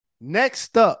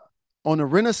Next up on the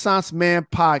Renaissance Man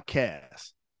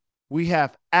podcast, we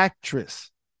have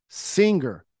actress,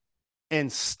 singer,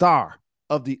 and star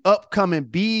of the upcoming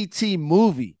BET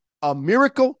movie, A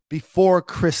Miracle Before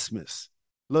Christmas,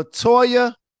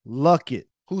 LeToya Luckett,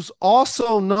 who's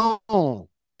also known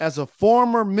as a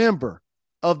former member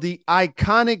of the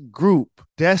iconic group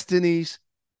Destiny's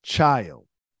Child.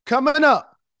 Coming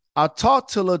up, I'll talk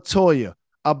to LeToya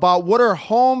about what her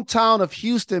hometown of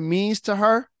Houston means to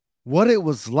her, what it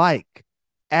was like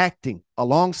acting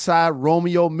alongside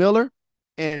Romeo Miller,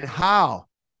 and how,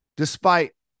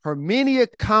 despite her many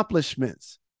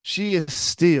accomplishments, she is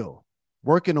still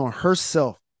working on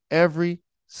herself every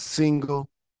single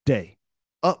day.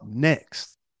 Up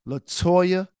next,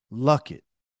 LeToya Luckett.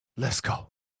 Let's go.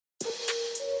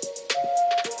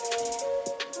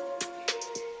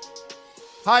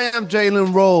 Hi, I'm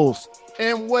Jalen Rose,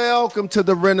 and welcome to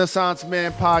the Renaissance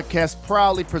Man podcast,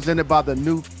 proudly presented by the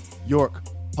New York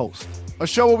Post, a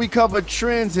show where we cover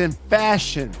trends in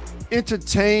fashion,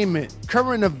 entertainment,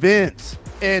 current events,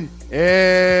 and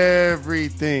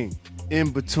everything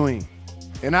in between.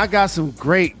 And I got some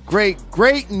great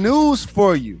news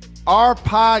for you. Our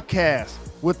podcast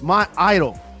with my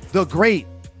idol, the great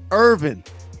Irvin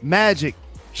Magic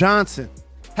Johnson,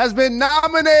 has been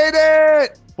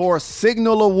nominated for a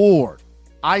Signal Award.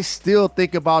 I still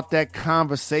think about that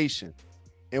conversation.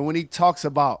 And when he talks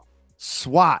about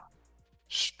SWOT,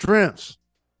 strengths,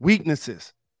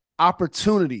 weaknesses,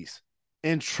 opportunities,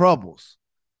 and troubles.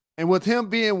 And with him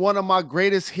being one of my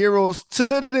greatest heroes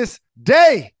to this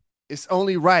day, it's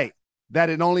only right that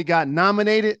it only got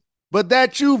nominated, but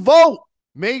that you vote.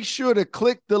 Make sure to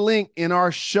click the link in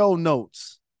our show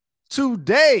notes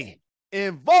today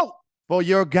and vote for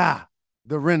your guy,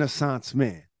 the Renaissance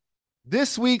Man.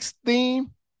 This week's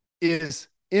theme is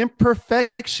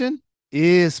Imperfection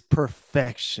is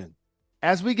Perfection.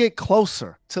 As we get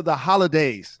closer to the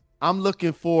holidays, I'm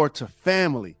looking forward to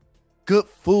family, good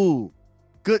food,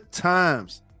 good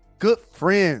times, good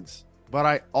friends. But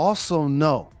I also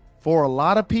know for a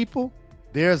lot of people,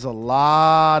 there's a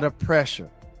lot of pressure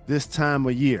this time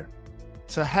of year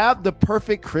to have the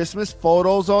perfect Christmas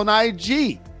photos on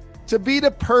IG, to be the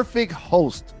perfect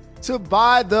host, to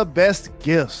buy the best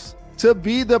gifts, to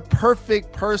be the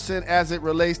perfect person as it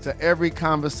relates to every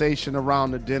conversation around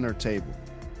the dinner table.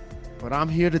 But I'm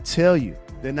here to tell you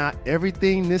that not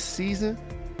everything this season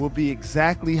will be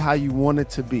exactly how you want it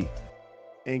to be.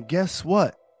 And guess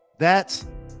what? That's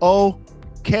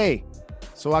okay.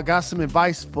 So I got some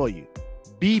advice for you.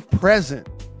 Be present.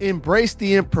 Embrace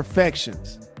the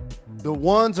imperfections, the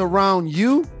ones around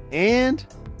you and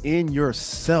in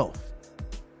yourself.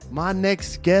 My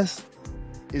next guest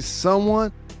is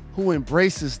someone who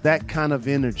embraces that kind of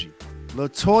energy.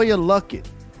 LeToya Luckett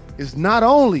is not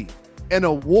only an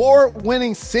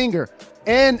award-winning singer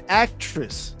and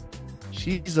actress,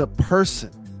 she's a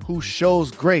person who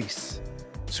shows grace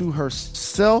to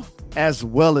herself as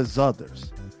well as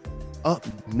others. Up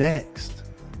next,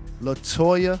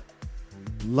 LeToya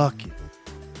Luckett.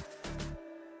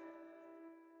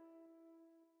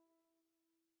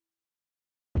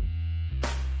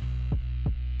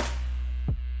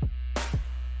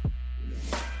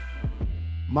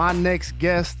 My next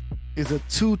guest is a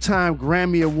two-time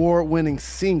Grammy Award-winning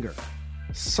singer,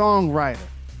 songwriter,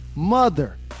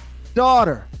 mother,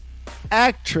 daughter,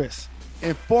 actress,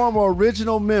 and former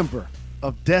original member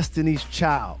of Destiny's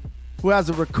Child, who has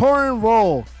a recurring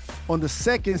role on the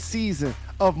second season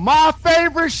of my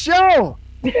favorite show,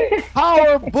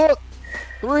 Power Book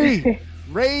 3,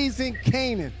 Raising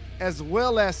Canaan, as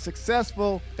well as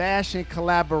successful fashion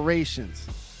collaborations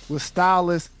with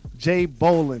stylist Jay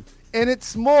Bolin. And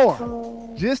it's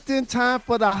more, just in time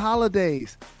for the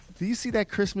holidays. Do you see that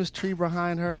Christmas tree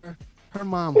behind her? Her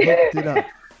mom hooked it up.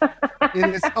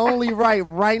 And it's only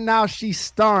right now she's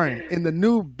starring in the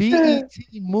new BET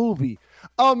movie,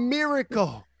 A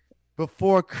Miracle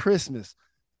Before Christmas,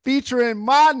 featuring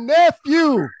my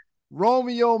nephew,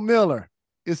 Romeo Miller.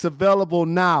 It's available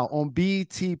now on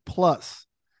BET Plus,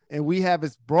 and we have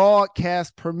its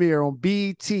broadcast premiere on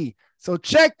BET. So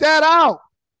check that out.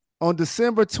 On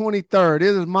December 23rd, it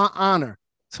is my honor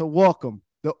to welcome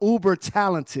the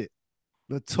uber-talented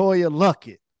LeToya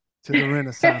Luckett to the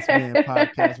Renaissance Man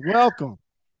podcast. Welcome.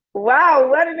 Wow,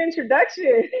 what an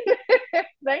introduction.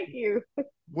 Thank you.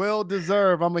 Well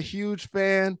deserved. I'm a huge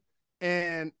fan,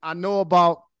 and I know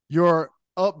about your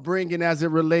upbringing as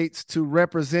it relates to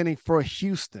representing for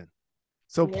Houston.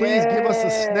 So please give us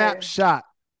a snapshot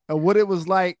of what it was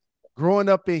like growing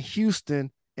up in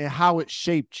Houston and how it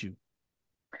shaped you.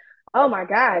 Oh my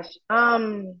gosh.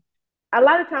 A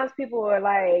lot of times people are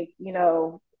like,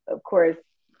 of course,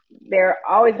 they're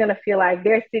always going to feel like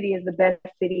their city is the best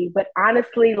city. But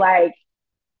honestly, like,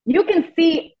 you can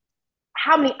see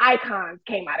how many icons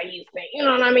came out of Houston. You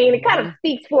know what I mean? It kind of Mm-hmm.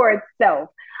 speaks for itself.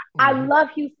 I Mm-hmm. love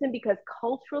Houston because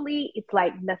culturally, it's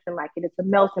like nothing like it. It's a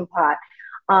melting pot.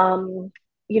 Um,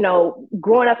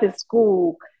 growing up in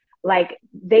school, like,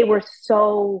 they were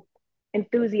so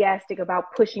enthusiastic about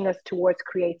pushing us towards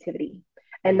creativity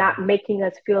and not Mm-hmm. making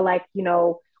us feel like,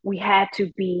 we had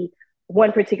to be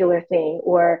one particular thing,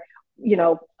 or,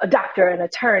 a doctor, an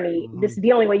attorney. This Mm-hmm. is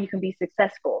the only way you can be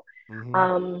successful.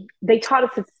 Mm-hmm. They taught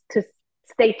us to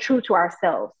stay true to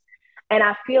ourselves. And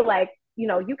I feel like,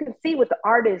 you can see with the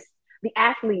artists, the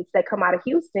athletes that come out of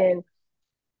Houston,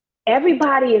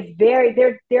 everybody is they're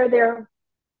their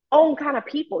own kind of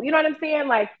people. You know what I'm saying?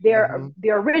 Like, Mm-hmm.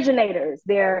 they're originators,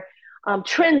 they're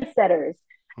trendsetters,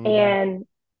 Mm-hmm. and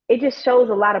it just shows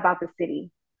a lot about the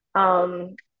city.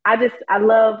 I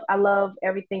love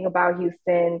everything about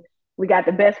Houston. We got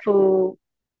the best food.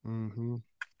 Mm-hmm.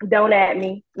 Don't at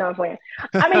me. No, I'm playing.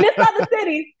 I mean, there's other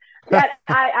cities that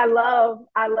I love.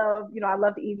 I love, I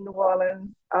love to eat in New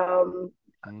Orleans.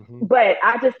 Mm-hmm. But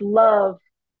I just love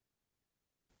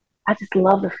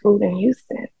the food in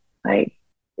Houston. Like,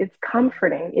 it's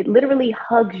comforting. It literally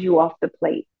hugs you off the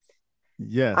plate.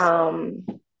 Yes. Um,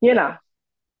 you know,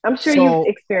 I'm sure you've So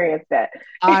experienced that.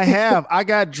 I have. I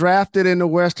got drafted in the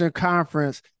Western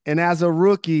Conference, and as a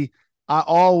rookie, I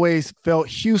always felt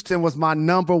Houston was my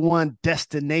number one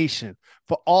destination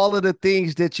for all of the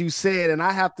things that you said. And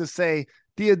I have to say,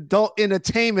 the adult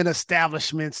entertainment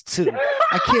establishments too.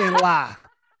 I can't lie.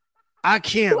 I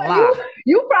can't Well, you lie.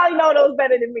 you probably know those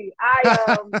better than me.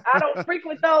 I don't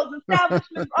frequent those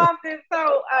establishments often,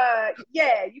 so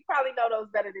yeah, you probably know those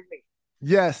better than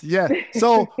Yes, yes.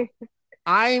 So me.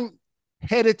 I'm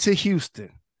headed to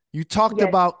Houston. You talked Yes.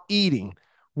 about eating.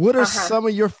 What are Uh-huh. some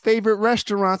of your favorite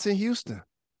restaurants in Houston?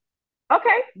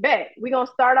 Okay, bet. We're gonna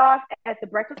start off at the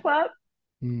Breakfast Club.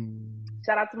 Mm.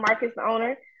 Shout out to Marcus, the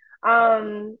owner.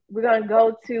 We're gonna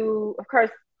go to, of course,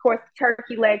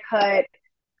 Turkey Leg Hut.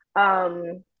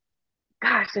 Um,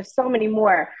 Gosh, there's so many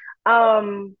more.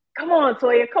 Come on,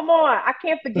 Toya, come on. I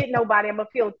can't forget nobody. I'm gonna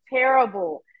feel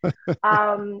terrible.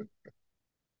 Um,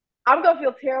 I'm gonna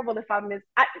feel terrible if I miss.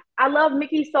 I love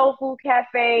Mickey's Soul Food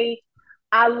Cafe.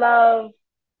 I love.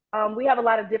 We have a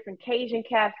lot of different Cajun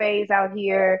cafes out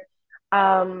here.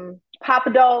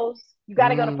 Papados. You got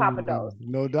to go to Papados.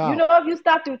 No doubt. If you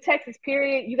stop through Texas,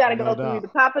 period, you got to No go through doubt. the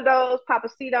Papados,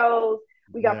 Papacitos.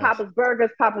 We got Yes. Papa's Burgers,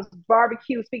 Papa's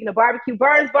Barbecue. Speaking of barbecue,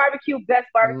 Burns Barbecue, best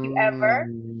barbecue ever.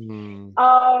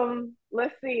 Mm.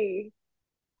 Let's see.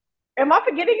 Am I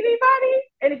forgetting anybody?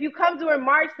 And if you come during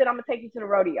March, then I'm gonna take you to the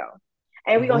rodeo,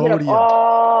 and we're gonna hit up Rodeo.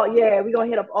 all. Yeah, we're gonna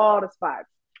hit up all the spots.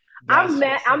 I'm That's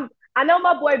mad. what's up. I know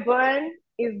my boy Bun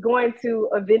is going to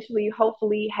eventually,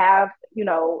 hopefully, have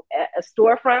a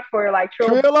storefront for like Trill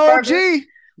Trill Burgers. OG.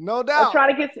 No doubt.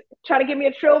 Trying to get me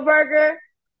a Trill Burger.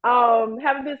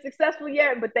 Haven't been successful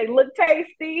yet, but they look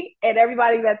tasty, and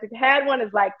everybody that's had one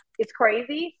is like, it's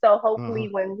crazy. So Uh-huh. hopefully,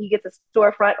 when he gets a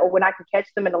storefront, or when I can catch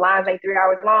them and the lines ain't 3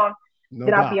 hours long, No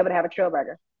then I'll be doubt. able to have a Trill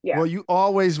Burger. Yeah, Well, you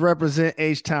always represent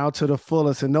H-Town to the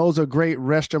fullest, and those are great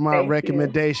restaurant thank you.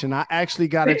 recommendation. I actually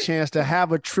got a chance to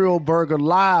have a Trill Burger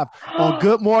live on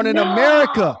Good Morning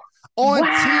America No, on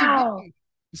wow, TV, I'm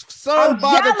served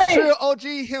by the jealous. Trill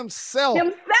OG himself.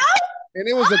 Himself? And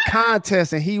it was a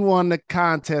contest, and he won the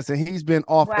contest, and he's been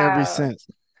off ever Wow. since.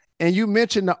 And you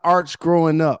mentioned the arts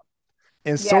growing up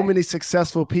and so Yes. many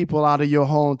successful people out of your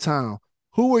hometown.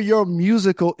 Who were your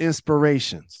musical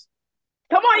inspirations?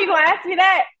 Come on, you gonna ask me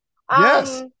that?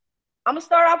 Yes. I'm gonna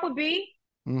start off with B.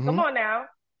 Come Mm-hmm. on now.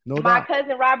 No My doubt.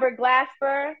 cousin Robert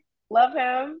Glasper, love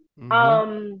him.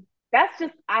 Mm-hmm. That's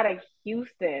just out of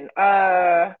Houston.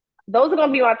 Those are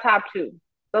gonna be my top two.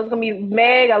 Those are gonna be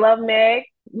Meg. I love Meg.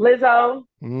 Lizzo.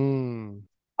 Mm.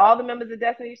 All the members of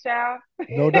Destiny's Child.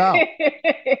 No doubt.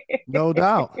 No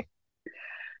doubt.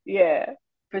 Yeah,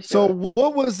 for sure. So,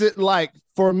 what was it like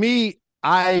for me?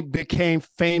 I became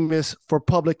famous for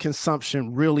public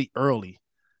consumption really early,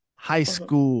 high Mm-hmm.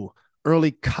 school,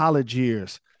 early college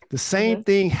years. The same Mm-hmm.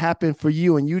 thing happened for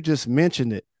you, and you just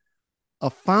mentioned it. A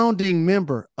founding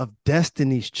member of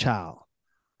Destiny's Child.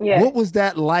 Yes. What was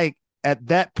that like at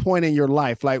that point in your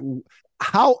life? Like,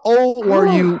 how old were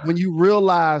you when you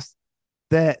realized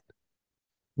that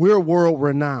we're world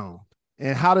renowned?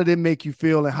 And how did it make you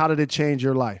feel? And how did it change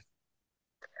your life?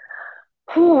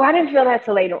 I didn't feel that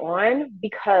till later on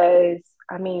because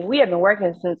I mean we have been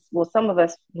working since, well, some of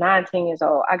us 9, 10 years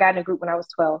old. I got in a group when I was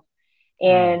 12, Mm,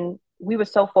 and we were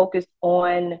so focused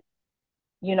on,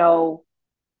 you know,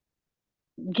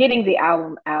 getting the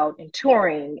album out and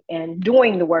touring and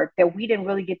doing the work that we didn't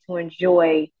really get to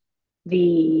enjoy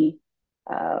the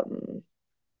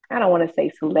I don't want to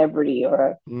say celebrity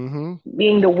or Mm-hmm.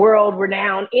 being the world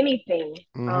renowned anything,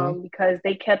 Mm-hmm. because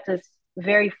they kept us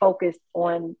very focused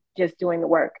on just doing the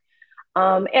work.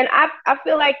 And I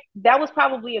feel like that was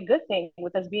probably a good thing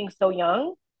with us being so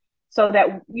young, so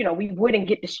that we wouldn't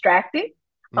get distracted,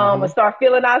 or Mm-hmm. start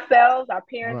feeling ourselves. Our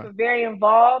parents Right. were very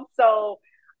involved, so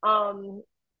um,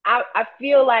 I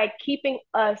feel like keeping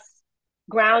us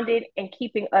grounded and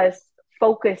keeping us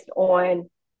focused on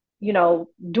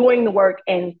doing the work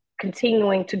and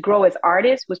continuing to grow as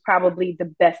artists was probably the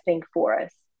best thing for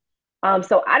us.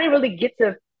 So I didn't really get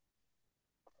to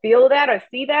feel that or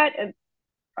see that, and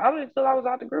probably until I was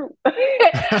out the group.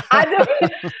 I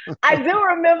do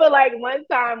remember like one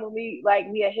time when we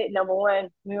had hit number one.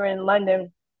 We were in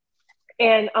London,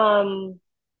 and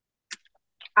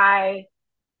I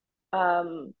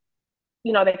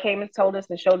they came and told us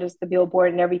and showed us the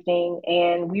billboard and everything,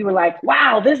 and we were like,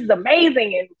 wow, this is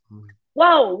amazing, and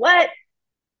whoa, what?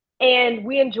 And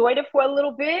we enjoyed it for a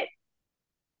little bit,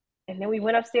 and then we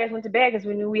went upstairs, went to bed because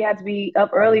we knew we had to be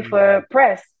up early for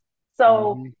press.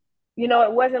 So, Mm-hmm.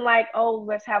 it wasn't like, oh,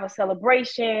 let's have a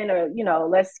celebration, or,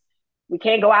 we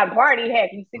can't go out and party.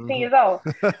 Heck, you're 16 years old.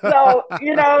 So,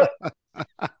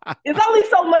 it's only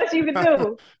so much you can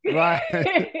do. Right.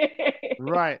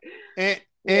 Right. And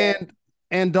Yeah.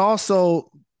 and also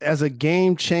as a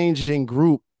game-changing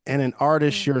group and an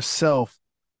artist Mm. yourself,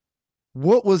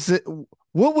 what was it?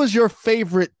 What was your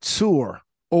favorite tour?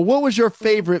 Or what was your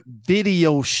favorite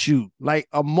video shoot? Like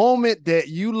a moment that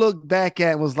you look back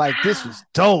at and was like, this was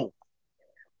dope.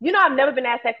 I've never been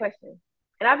asked that question.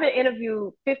 And I've been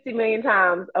interviewed 50 million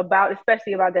times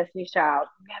especially about Destiny's Child.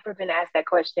 Never been asked that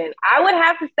question. I would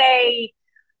have to say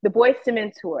the Boyz II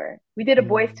Men tour. We did a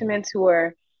Boyz II Mm-hmm. Men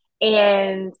tour,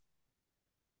 and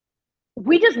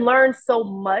we just learned so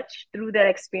much through that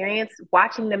experience,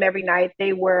 watching them every night.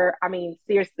 They were, I mean,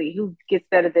 seriously, who gets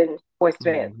better than Boyz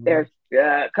II Men? Mm-hmm.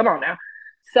 They're, come on now.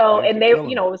 So, They was and they,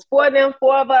 killing it was four of them,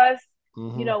 four of us.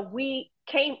 it. We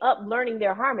came up learning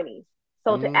their harmonies.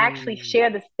 So to actually Mm-hmm. share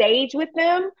the stage with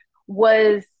them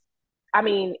was, I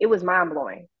mean, it was mind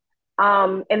blowing.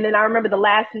 And then I remember the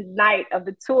last night of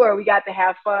the tour, we got to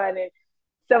have fun, and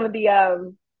some of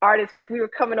the artists we were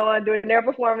coming on doing their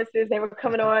performances, they were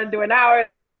coming on doing ours.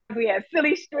 We had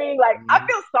Silly String. Like, I Mm-hmm.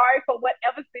 feel sorry for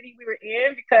whatever city we were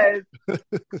in, because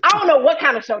I don't know what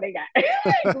kind of show they got.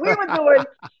 We were doing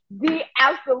the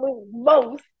absolute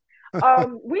most.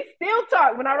 We still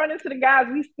talk when I run into the guys.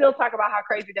 We still talk about how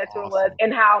crazy that tour was Awesome.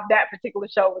 and how that particular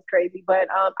show was crazy. But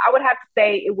I would have to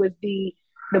say it was the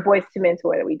Boyz II Men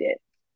tour that we did.